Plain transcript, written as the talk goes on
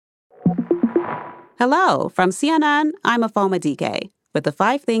Hello, from CNN, I'm Afoma DK, with the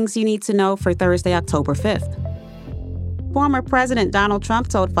 5 things you need to know for Thursday, October 5th. Former President Donald Trump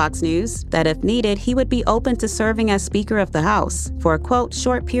told Fox News that if needed, he would be open to serving as Speaker of the House for a, quote,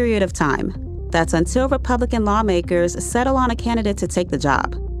 short period of time. That's until Republican lawmakers settle on a candidate to take the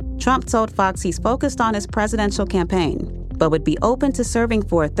job. Trump told Fox he's focused on his presidential campaign, but would be open to serving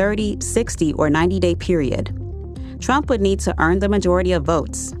for a 30, 60, or 90-day period. Trump would need to earn the majority of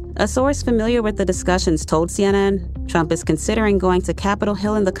votes. A source familiar with the discussions told CNN Trump is considering going to Capitol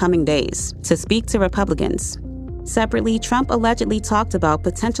Hill in the coming days to speak to Republicans. Separately, Trump allegedly talked about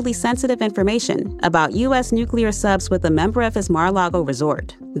potentially sensitive information about U.S. nuclear subs with a member of his Mar-a-Lago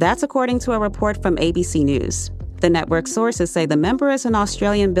resort. That's according to a report from ABC News. The network sources say the member is an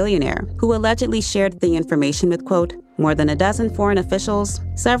Australian billionaire who allegedly shared the information with, quote, more than a dozen foreign officials,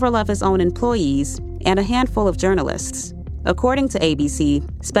 several of his own employees, and a handful of journalists. According to ABC,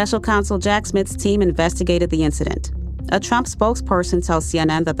 Special Counsel Jack Smith's team investigated the incident. A Trump spokesperson tells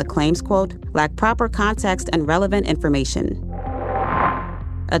CNN that the claims, quote, lack proper context and relevant information.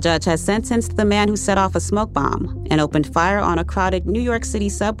 A judge has sentenced the man who set off a smoke bomb and opened fire on a crowded New York City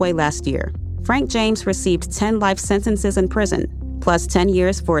subway last year. Frank James received 10 life sentences in prison, plus 10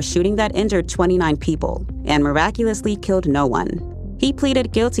 years for a shooting that injured 29 people and miraculously killed no one. He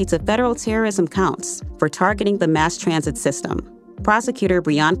pleaded guilty to federal terrorism counts for targeting the mass transit system. Prosecutor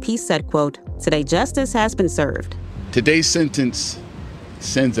Breon Peace said, quote, today justice has been served. Today's sentence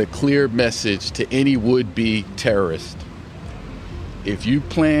sends a clear message to any would-be terrorist. If you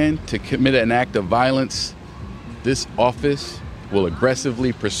plan to commit an act of violence, this office will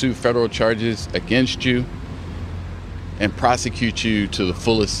aggressively pursue federal charges against you and prosecute you to the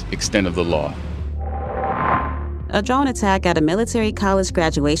fullest extent of the law. A drone attack at a military college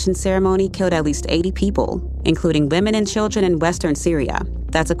graduation ceremony killed at least 80 people, including women and children in western Syria.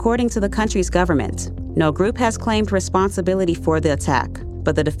 That's according to the country's government. No group has claimed responsibility for the attack,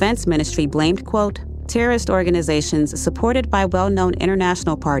 but the defense ministry blamed, quote, terrorist organizations supported by well-known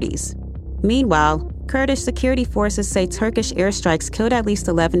international parties. Meanwhile, Kurdish security forces say Turkish airstrikes killed at least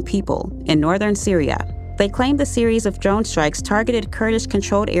 11 people in northern Syria. They claim the series of drone strikes targeted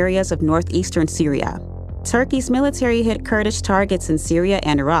Kurdish-controlled areas of northeastern Syria. Turkey's military hit Kurdish targets in Syria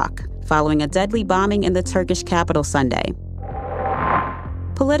and Iraq, following a deadly bombing in the Turkish capital Sunday.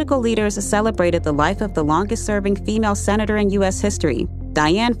 Political leaders celebrated the life of the longest-serving female senator in U.S. history,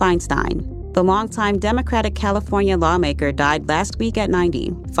 Dianne Feinstein. The longtime Democratic California lawmaker died last week at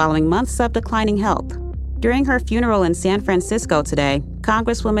 90, following months of declining health. During her funeral in San Francisco today,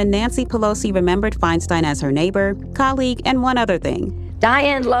 Congresswoman Nancy Pelosi remembered Feinstein as her neighbor, colleague, and one other thing.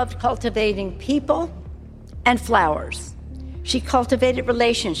 Dianne loved cultivating people and flowers. She cultivated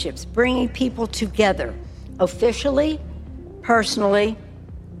relationships, bringing people together, officially, personally,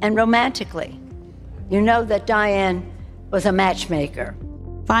 and romantically. You know that Dianne was a matchmaker.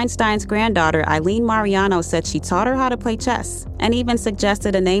 Feinstein's granddaughter, Eileen Mariano, said she taught her how to play chess and even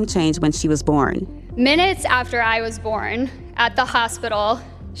suggested a name change when she was born. Minutes after I was born, at the hospital,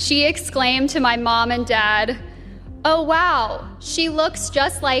 she exclaimed to my mom and dad, "Oh wow, she looks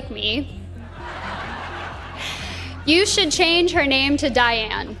just like me. You should change her name to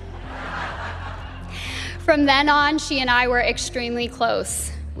Dianne." From then on, she and I were extremely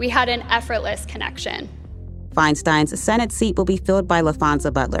close. We had an effortless connection. Feinstein's Senate seat will be filled by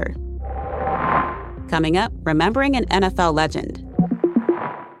LaFonza Butler. Coming up, remembering an NFL legend.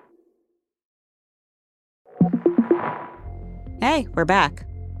 Hey, we're back.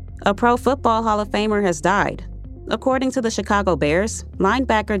 A Pro Football Hall of Famer has died. According to the Chicago Bears,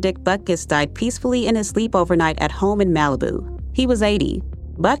 linebacker Dick Butkus died peacefully in his sleep overnight at home in Malibu. He was 80.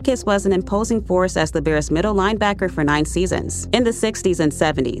 Butkus was an imposing force as the Bears' middle linebacker for 9 seasons in the 60s and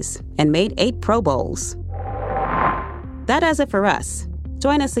 70s and made 8 Pro Bowls. That does it for us.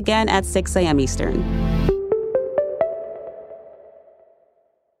 Join us again at 6 a.m. Eastern.